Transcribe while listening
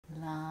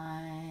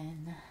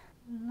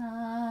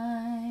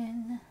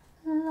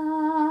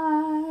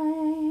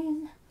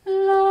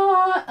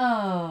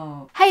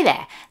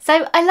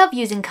So I love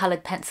using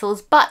coloured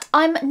pencils, but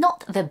I'm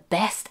not the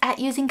best at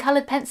using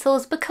coloured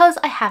pencils because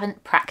I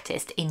haven't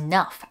practiced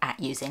enough at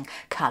using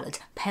coloured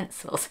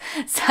pencils.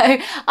 So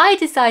I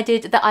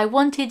decided that I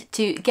wanted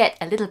to get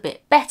a little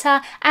bit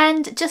better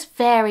and just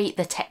vary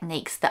the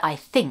techniques that I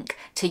think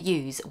to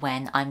use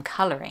when I'm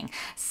colouring.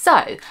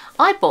 So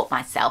I bought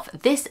myself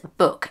this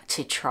book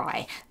to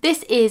try.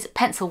 This is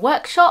Pencil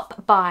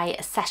Workshop by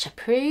Sasha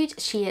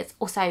Prude. She has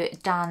also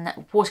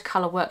done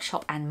Watercolour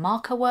Workshop and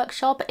Marker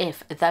Workshop,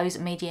 if those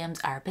mediums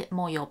are a bit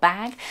more your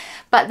bag.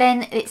 But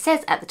then it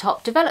says at the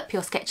top, develop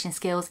your sketching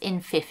skills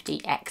in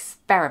 50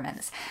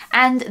 experiments.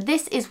 And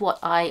this is what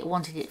I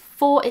wanted it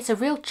for. It's a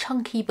real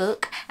chunky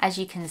book, as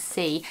you can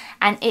see,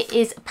 and it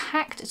is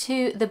packed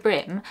to the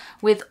brim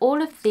with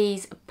all of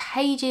these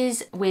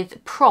pages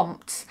with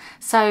prompts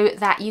so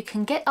that you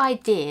can get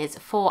ideas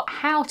for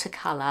how to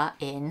colour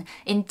in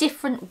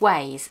different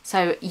ways.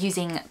 So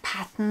using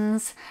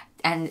patterns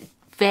and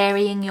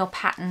varying your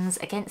patterns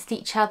against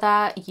each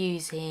other,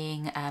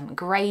 using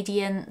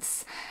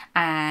gradients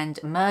and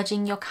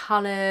merging your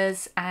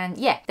colours, and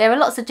yeah, there are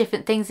lots of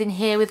different things in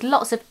here with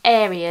lots of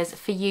areas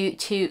for you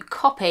to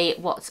copy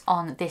what's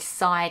on this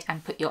side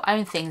and put your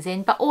own things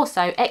in, but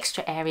also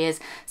extra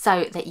areas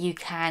so that you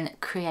can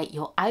create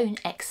your own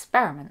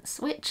experiments,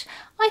 which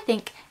I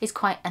think is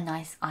quite a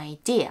nice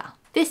idea.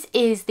 This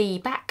is the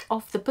back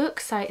of the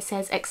book, so it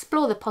says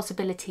explore the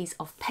possibilities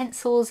of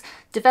pencils,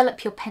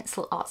 develop your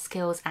pencil art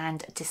skills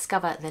and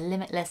discover the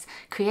limitless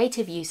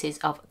creative uses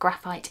of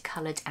graphite,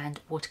 coloured and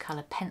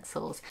watercolour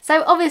pencils.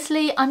 So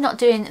obviously I'm not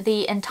doing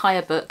the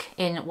entire book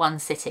in one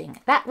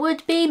sitting. That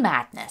would be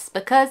madness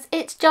because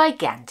it's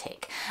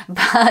gigantic,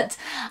 but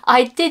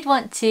I did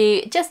want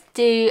to just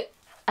do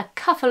a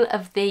couple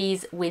of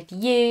these with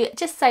you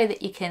just so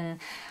that you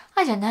can,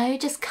 I don't know,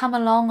 just come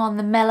along on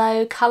the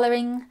mellow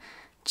colouring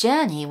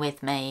journey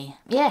with me.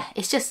 Yeah,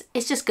 it's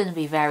just going to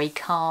be very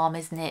calm,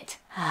 isn't it?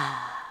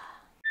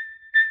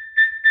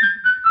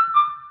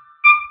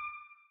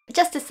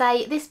 Just to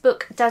say, this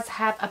book does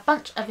have a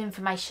bunch of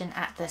information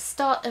at the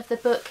start of the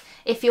book.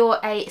 If you're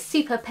a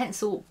super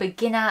pencil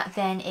beginner,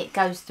 then it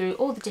goes through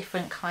all the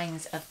different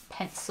kinds of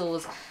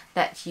pencils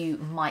that you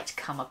might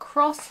come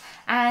across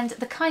and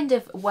the kind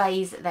of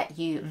ways that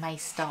you may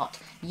start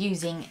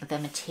using the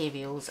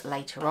materials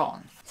later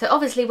on. So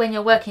obviously when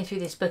you're working through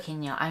this book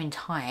in your own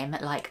time,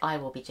 like I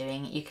will be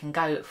doing, you can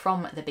go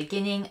from the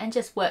beginning and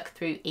just work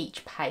through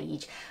each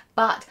page.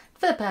 But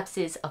for the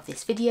purposes of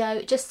this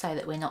video, just so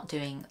that we're not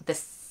doing the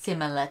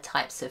similar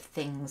types of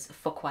things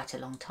for quite a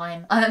long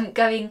time, I'm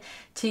going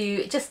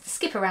to just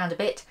skip around a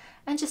bit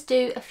and just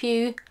do a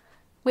few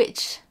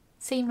which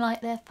seem like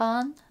they're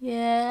fun.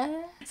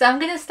 Yeah. So I'm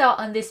going to start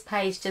on this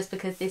page just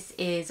because this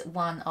is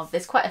one of,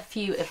 there's quite a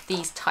few of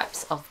these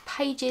types of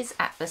pages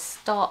at the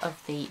start of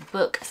the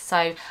book.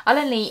 So I'll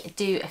only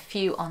do a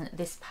few on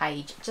this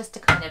page just to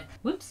kind of,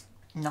 whoops,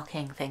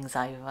 knocking things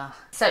over.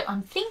 So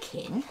I'm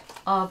thinking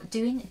of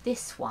doing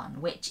this one,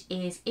 which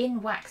is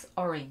in wax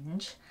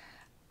orange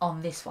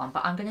on this one,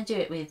 but I'm going to do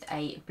it with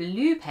a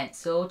blue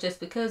pencil just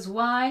because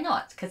why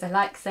not? Because I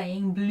like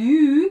saying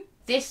blue.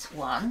 This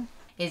one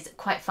is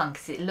quite fun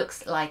because it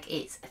looks like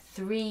it's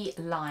 3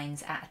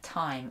 lines at a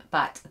time,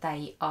 but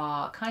they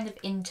are kind of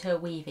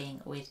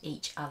interweaving with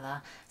each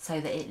other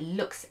so that it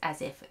looks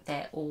as if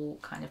they're all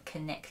kind of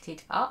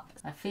connected up.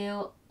 I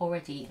feel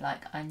already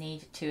like I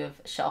need to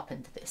have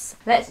sharpened this.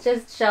 Let's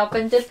just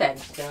sharpen the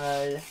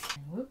pencil.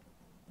 Whoop,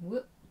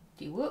 whoop,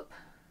 de whoop,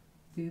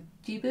 boop,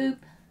 de boop,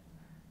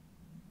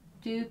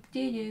 doop,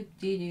 de doop,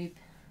 de doop.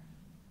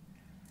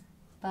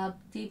 Bub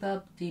de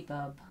bub de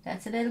bub.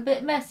 That's a little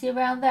bit messy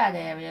around that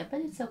area,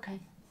 but it's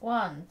okay.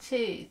 1,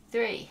 2,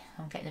 3.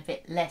 I'm getting a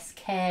bit less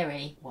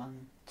carey.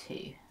 1,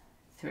 2,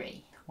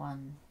 3.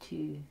 1,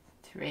 2,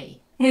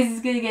 3. This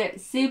is gonna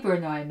get super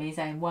annoying, me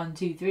saying 1,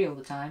 2, 3 all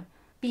the time.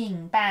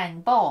 Bing,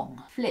 bang,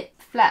 bong.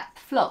 Flip, flap,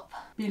 flop.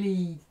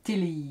 Billy,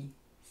 dilly,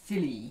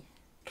 silly.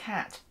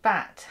 Cat,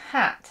 bat,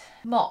 hat.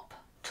 Mop,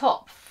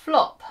 top,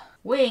 flop.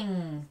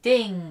 Wing,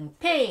 ding,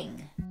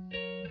 ping.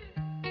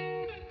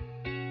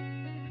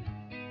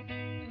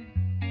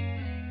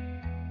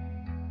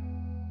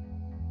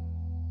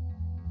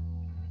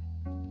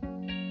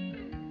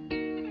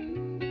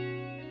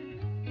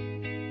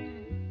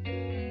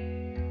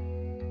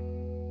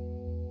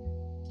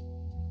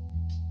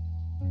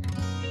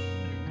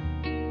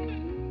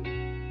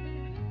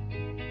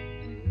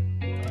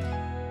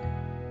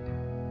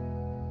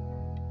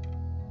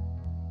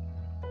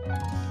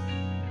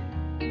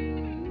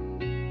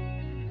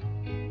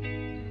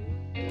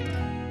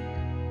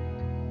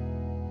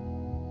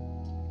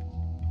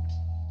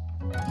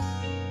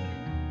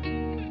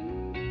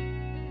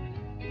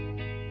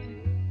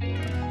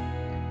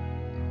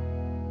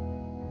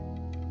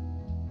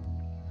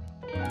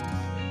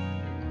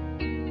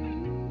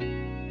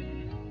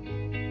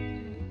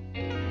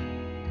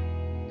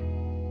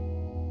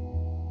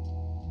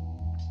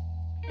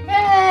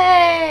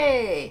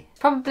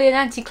 Probably an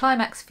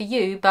anticlimax for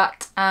you,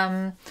 but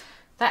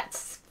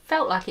that's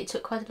felt like it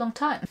took quite a long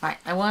time. Right,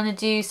 I want to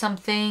do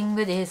something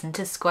that isn't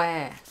a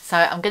square. So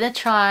I'm going to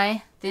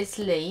try this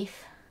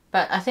leaf,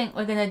 but I think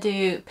we're going to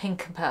do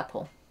pink and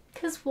purple.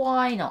 Because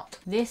why not?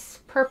 This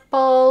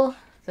purple,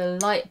 the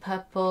light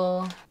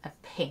purple, a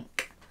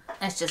pink.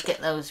 Let's just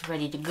get those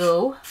ready to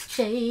go.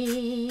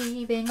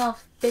 Shaving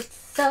off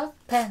bits of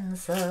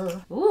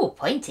pencil. Ooh,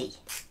 pointy.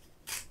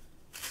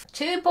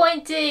 Too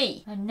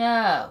pointy. Oh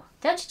no.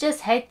 Don't you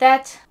just hate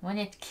that when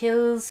it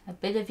kills a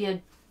bit of your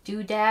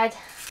doodad?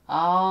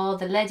 Oh,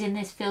 the lead in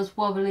this feels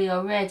wobbly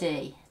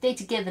already. Stay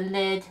together,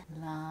 lead.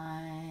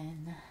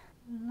 Line,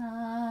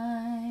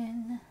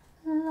 line,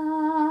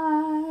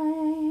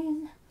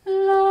 line,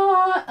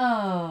 line.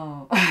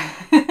 Oh.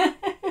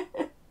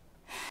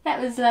 That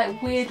was like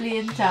weirdly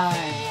in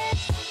time.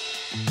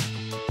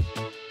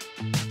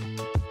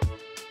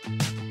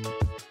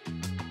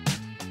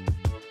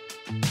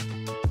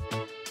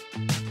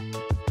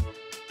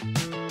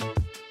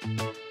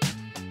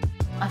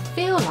 I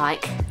feel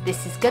like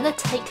this is gonna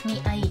take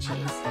me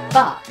ages,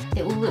 but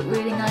it will look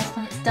really nice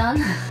when it's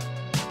done.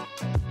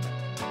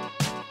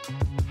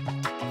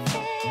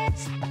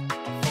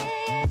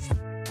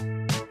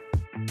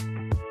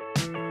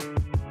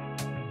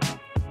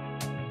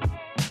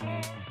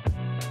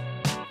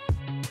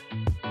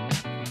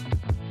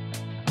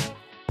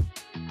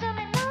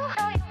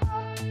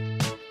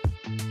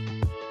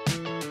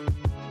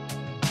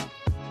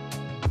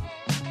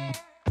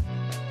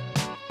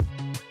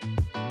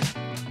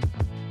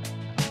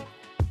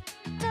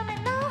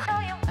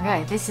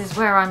 Okay, this is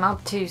where I'm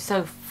up to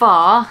so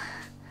far,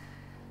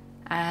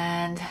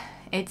 and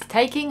it's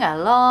taking a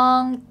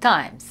long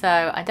time,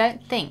 so I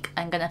don't think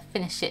I'm gonna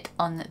finish it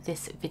on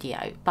this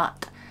video,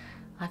 but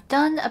I've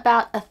done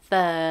about a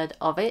third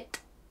of it,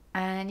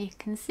 and you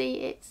can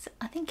see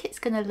I think it's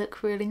gonna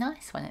look really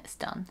nice when it's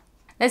done.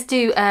 Let's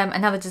do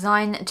another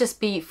design just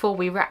before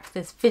we wrap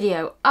this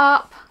video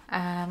up.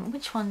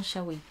 Which one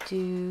shall we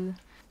do?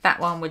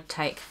 That one would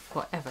take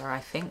whatever, I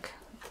think.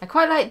 I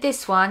quite like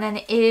this one, and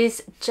it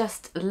is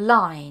just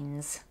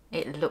lines,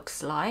 it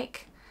looks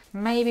like.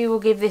 Maybe we'll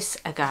give this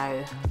a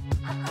go.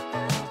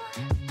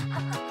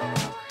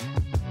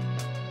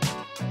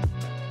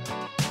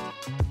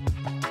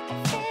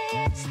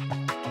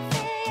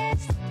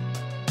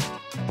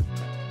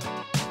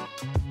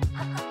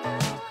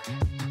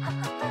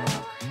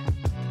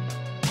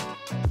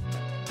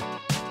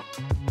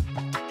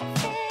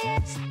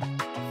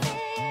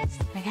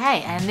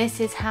 Okay, and this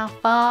is how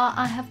far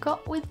I have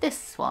got with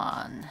this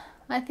one.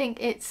 I think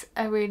it's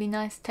a really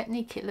nice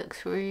technique. It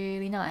looks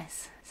really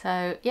nice.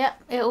 So yeah,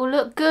 it will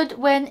look good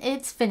when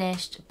it's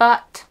finished,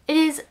 but it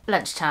is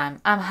lunchtime.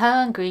 I'm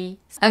hungry.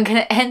 I'm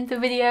gonna end the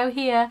video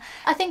here.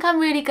 I think I'm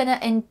really gonna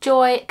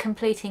enjoy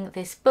completing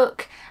this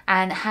book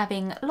and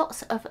having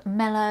lots of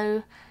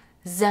mellow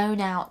zone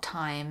out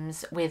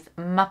times with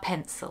my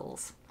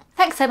pencils.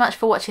 Thanks so much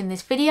for watching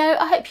this video.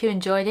 I hope you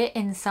enjoyed it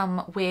in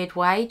some weird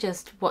way,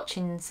 just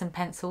watching some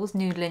pencils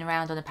noodling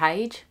around on a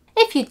page.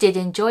 If you did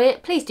enjoy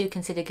it, please do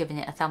consider giving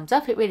it a thumbs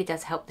up. It really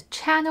does help the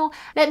channel.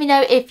 Let me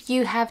know if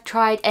you have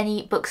tried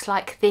any books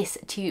like this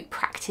to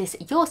practice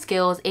your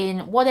skills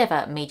in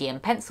whatever medium,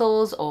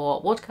 pencils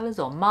or watercolours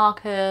or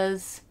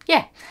markers.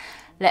 Yeah,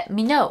 let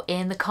me know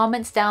in the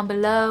comments down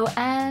below.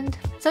 And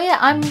so yeah,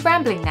 I'm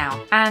rambling now,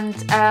 and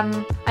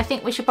I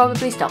think we should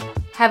probably stop.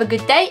 Have a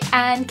good day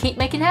and keep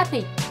making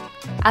happy.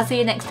 I'll see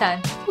you next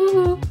time.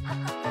 Woohoo!